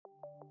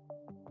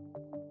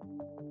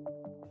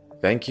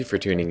Thank you for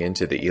tuning in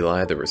to the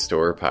Eli the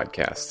Restorer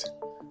podcast.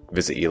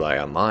 Visit Eli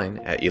online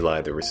at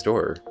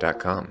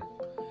elitherestorer.com.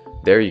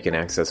 There you can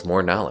access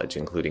more knowledge,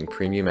 including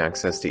premium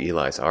access to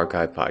Eli's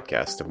archive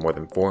podcast of more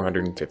than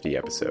 450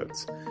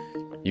 episodes.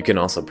 You can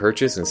also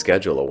purchase and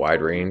schedule a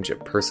wide range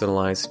of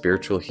personalized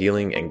spiritual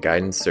healing and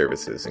guidance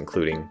services,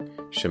 including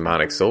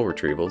shamanic soul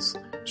retrievals,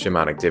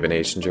 shamanic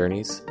divination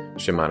journeys,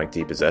 shamanic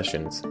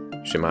depossessions,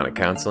 shamanic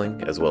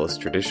counseling, as well as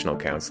traditional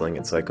counseling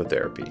and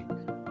psychotherapy.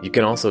 You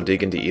can also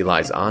dig into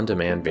Eli's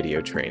on-demand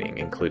video training,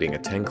 including a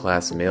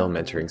 10-class male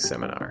mentoring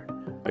seminar.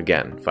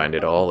 Again, find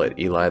it all at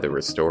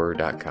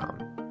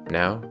elitherestorer.com.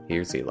 Now,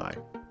 here's Eli.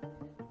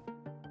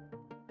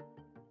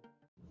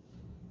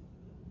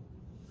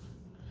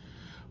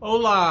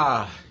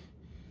 Hola!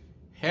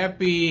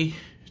 Happy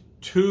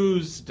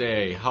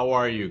Tuesday. How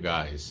are you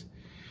guys?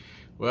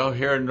 Well,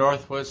 here in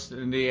Northwest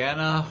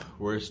Indiana,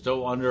 we're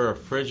still under a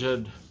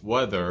frigid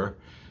weather,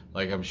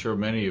 like I'm sure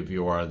many of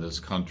you are in this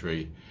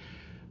country.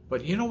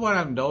 But you know what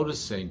I'm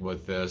noticing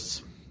with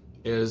this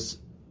is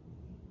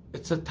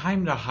it's a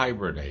time to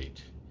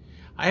hibernate.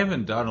 I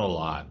haven't done a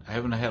lot. I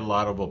haven't had a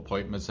lot of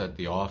appointments at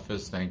the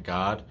office, thank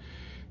God.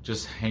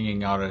 Just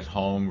hanging out at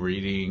home,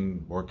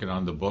 reading, working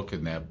on the book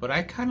and that. But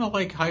I kind of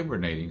like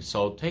hibernating,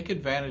 so take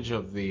advantage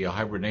of the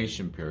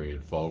hibernation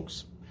period,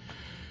 folks.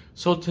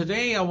 So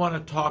today I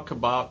want to talk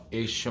about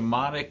a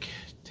shamanic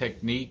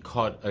technique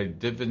called a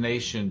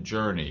divination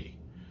journey.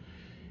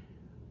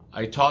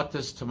 I taught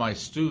this to my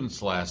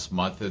students last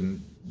month,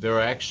 and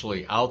they're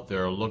actually out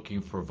there looking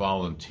for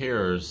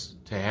volunteers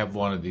to have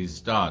one of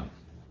these done.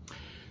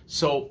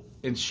 So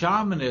in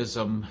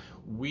shamanism,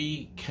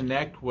 we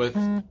connect with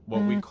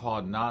what we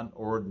call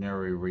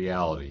non-ordinary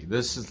reality.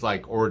 This is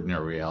like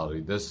ordinary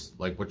reality, this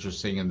like what you're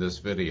seeing in this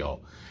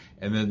video.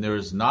 And then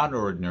there's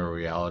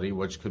non-ordinary reality,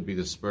 which could be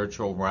the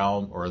spiritual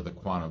realm or the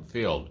quantum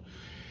field.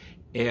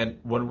 And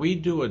when we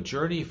do a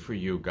journey for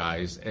you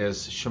guys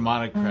as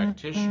shamanic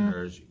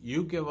practitioners,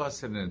 you give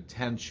us an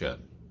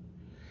intention.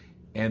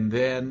 And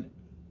then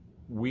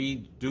we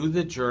do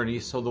the journey.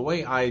 So the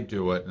way I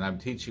do it, and I'm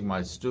teaching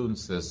my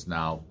students this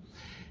now,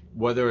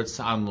 whether it's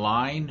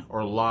online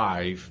or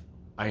live,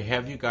 I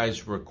have you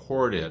guys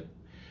record it.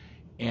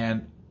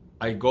 And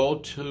I go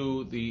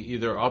to the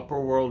either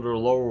upper world or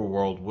lower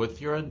world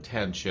with your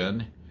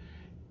intention.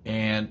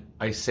 And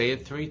I say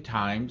it 3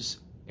 times.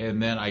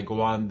 And then I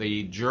go on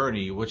the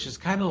journey, which is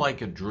kind of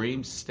like a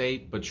dream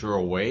state, but you're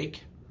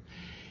awake.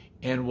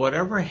 And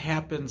whatever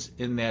happens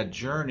in that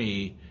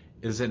journey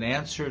is an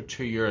answer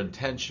to your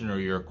intention or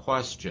your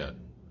question,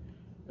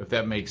 if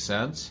that makes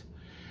sense.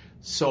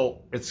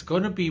 So it's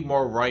going to be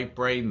more right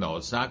brain, though.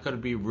 It's not going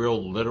to be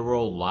real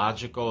literal,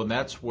 logical, and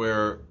that's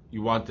where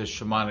you want the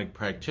shamanic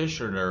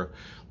practitioner.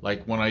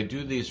 Like when I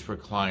do these for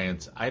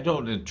clients, I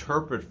don't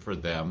interpret for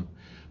them,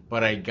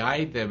 but I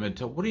guide them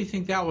into, what do you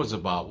think that was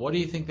about? What do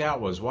you think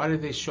that was? Why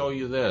did they show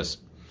you this?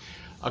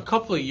 A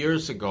couple of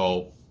years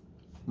ago,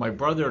 my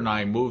brother and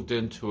I moved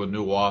into a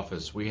new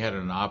office. We had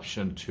an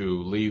option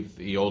to leave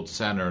the old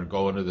center and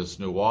go into this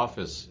new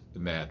office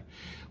and that.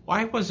 Well,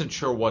 I wasn't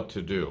sure what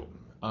to do.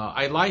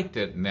 I liked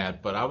it and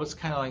that, but I was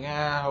kind of like,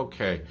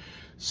 okay.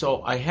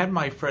 So I had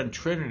my friend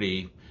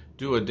Trinity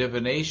do a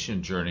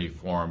divination journey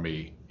for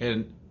me.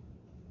 And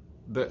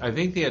I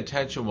think the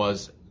intention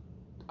was,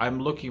 I'm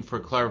looking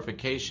for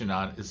clarification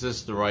on, is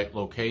this the right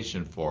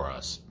location for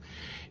us?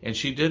 And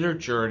she did her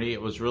journey.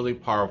 It was really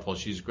powerful.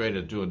 She's great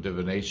at doing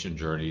divination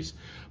journeys.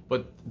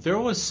 But there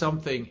was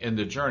something in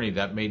the journey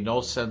that made no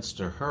sense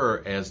to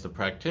her as the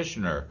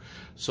practitioner.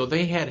 So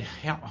they had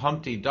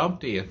Humpty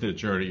Dumpty in the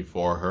journey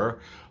for her.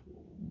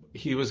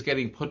 He was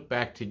getting put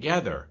back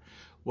together.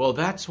 Well,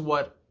 that's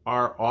what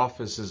our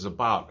office is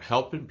about,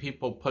 helping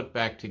people put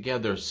back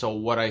together. So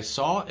what I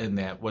saw in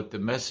that, what the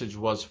message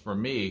was for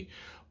me,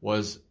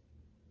 was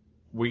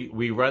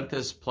we rent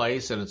this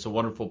place, and it's a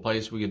wonderful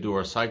place. We can do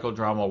our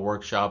psychodrama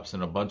workshops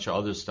and a bunch of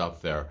other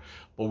stuff there.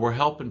 But we're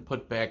helping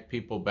put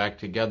people back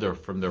together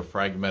from their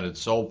fragmented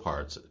soul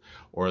parts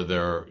or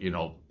their,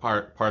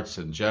 parts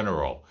in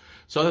general.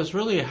 So it's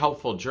really a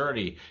helpful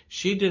journey.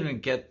 She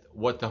didn't get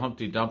what the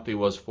Humpty Dumpty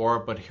was for,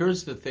 but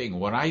here's the thing.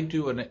 When I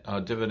do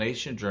a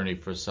divination journey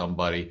for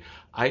somebody,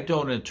 I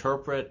don't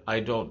interpret,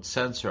 I don't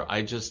censor.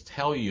 I just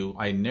tell you,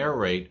 I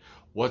narrate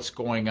what's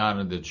going on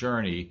in the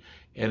journey,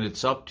 and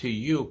it's up to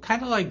you,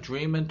 kind of like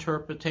dream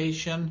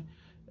interpretation,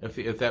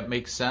 if that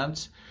makes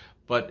sense,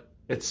 but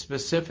it's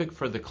specific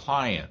for the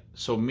client.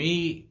 So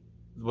me,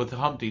 with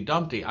Humpty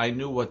Dumpty, I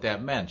knew what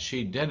that meant.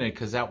 She didn't,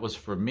 because that was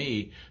for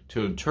me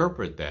to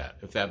interpret that,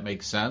 if that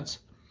makes sense.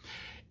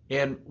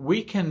 And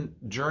we can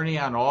journey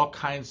on all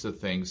kinds of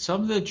things.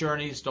 Some of the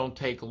journeys don't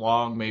take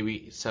long,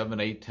 maybe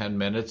 7, 8, 10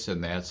 minutes in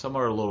that. Some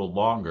are a little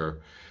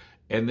longer.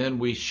 And then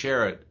we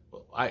share it.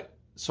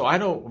 So I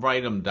don't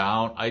write them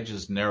down. I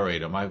just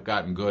narrate them. I've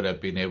gotten good at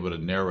being able to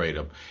narrate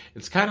them.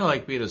 It's kind of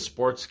like being a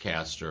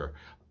sportscaster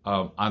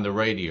on the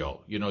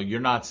radio. You're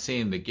not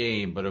seeing the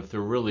game, but if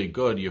they're really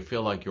good, you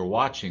feel like you're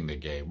watching the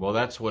game. Well,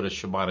 that's what a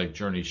shamanic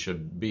journey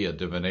should be, a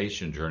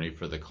divination journey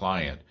for the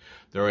client.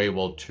 They're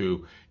able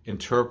to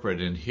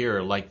interpret and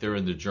hear like they're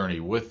in the journey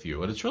with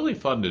you. And it's really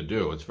fun to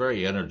do. It's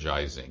very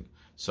energizing.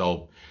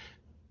 So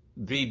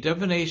the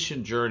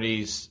divination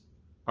journeys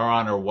are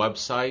on our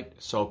website,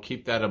 so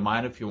keep that in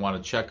mind if you want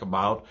to check them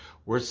out.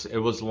 It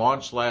was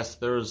launched last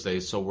Thursday,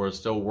 so we're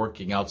still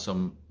working out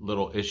some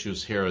little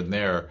issues here and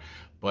there.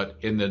 But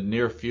in the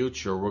near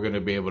future, we're going to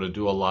be able to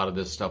do a lot of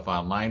this stuff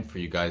online for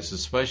you guys,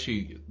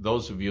 especially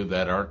those of you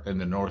that aren't in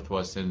the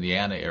Northwest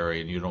Indiana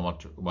area and you don't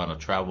want to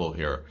travel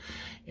here.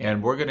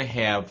 And we're going to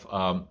have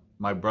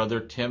my brother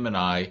Tim and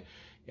I,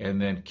 and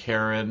then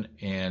Karen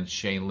and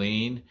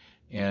Shailene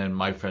and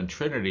my friend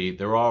Trinity.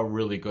 They're all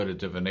really good at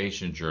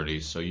divination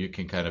journeys, so you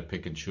can kind of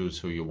pick and choose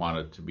who you want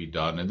it to be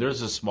done. And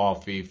there's a small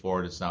fee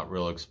for it. It's not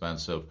real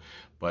expensive,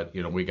 but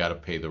we got to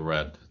pay the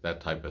rent, that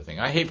type of thing.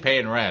 I hate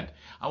paying rent.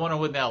 I want to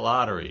win that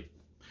lottery.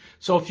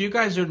 So if you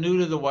guys are new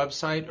to the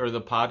website or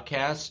the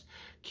podcast,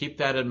 keep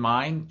that in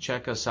mind.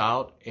 Check us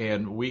out,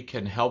 and we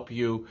can help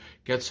you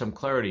get some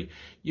clarity.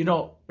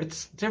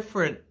 It's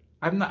different.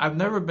 I've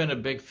never been a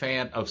big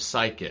fan of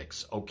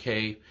psychics,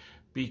 okay?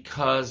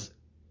 Because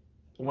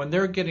when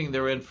they're getting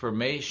their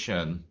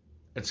information,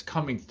 it's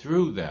coming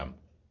through them.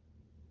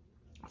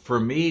 For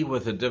me,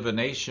 with a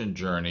divination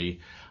journey,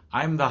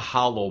 I'm the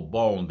hollow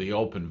bone, the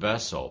open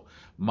vessel.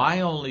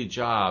 My only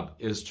job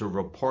is to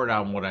report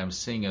on what I'm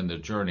seeing in the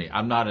journey.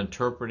 I'm not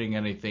interpreting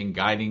anything,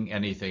 guiding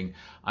anything.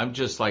 I'm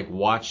just like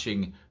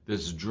watching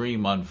this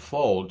dream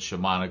unfold,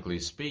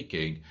 shamanically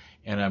speaking,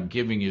 and I'm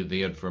giving you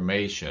the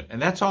information.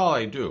 And that's all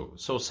I do.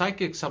 So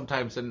psychics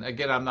sometimes, and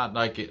again, I'm not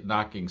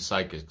knocking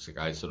psychics,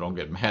 guys, so don't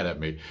get mad at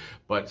me,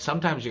 but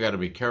sometimes you got to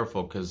be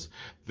careful because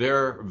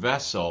their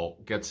vessel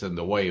gets in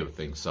the way of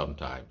things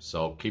sometimes.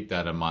 So keep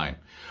that in mind.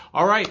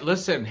 All right,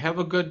 listen, have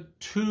a good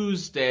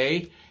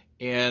Tuesday.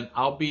 And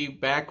I'll be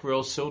back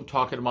real soon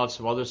talking about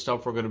some other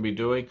stuff we're going to be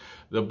doing.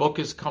 The book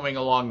is coming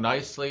along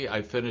nicely.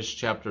 I finished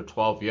chapter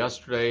 12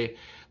 yesterday.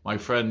 My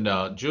friend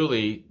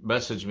Julie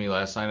messaged me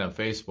last night on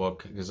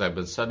Facebook because I've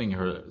been sending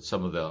her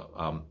some of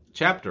the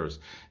chapters.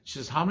 She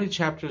says, how many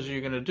chapters are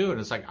you going to do? And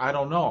it's like, I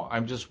don't know.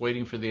 I'm just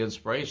waiting for the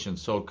inspiration.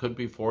 So it could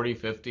be 40,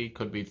 50,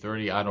 could be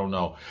 30. I don't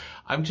know.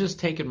 I'm just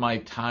taking my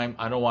time.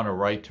 I don't want to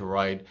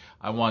write.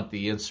 I want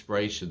the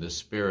inspiration, the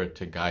spirit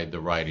to guide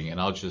the writing.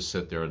 And I'll just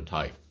sit there and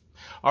type.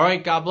 All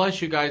right, God bless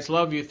you guys.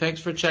 Love you.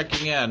 Thanks for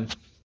checking in.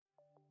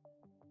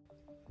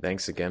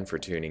 Thanks again for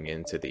tuning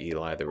in to the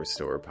Eli the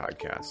Restorer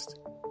podcast.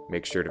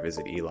 Make sure to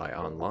visit Eli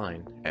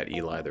online at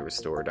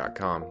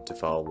elitherestorer.com to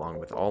follow along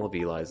with all of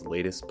Eli's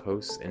latest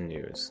posts and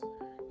news.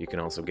 You can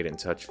also get in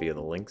touch via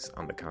the links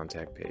on the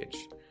contact page.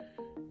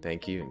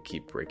 Thank you, and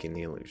keep breaking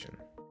the illusion.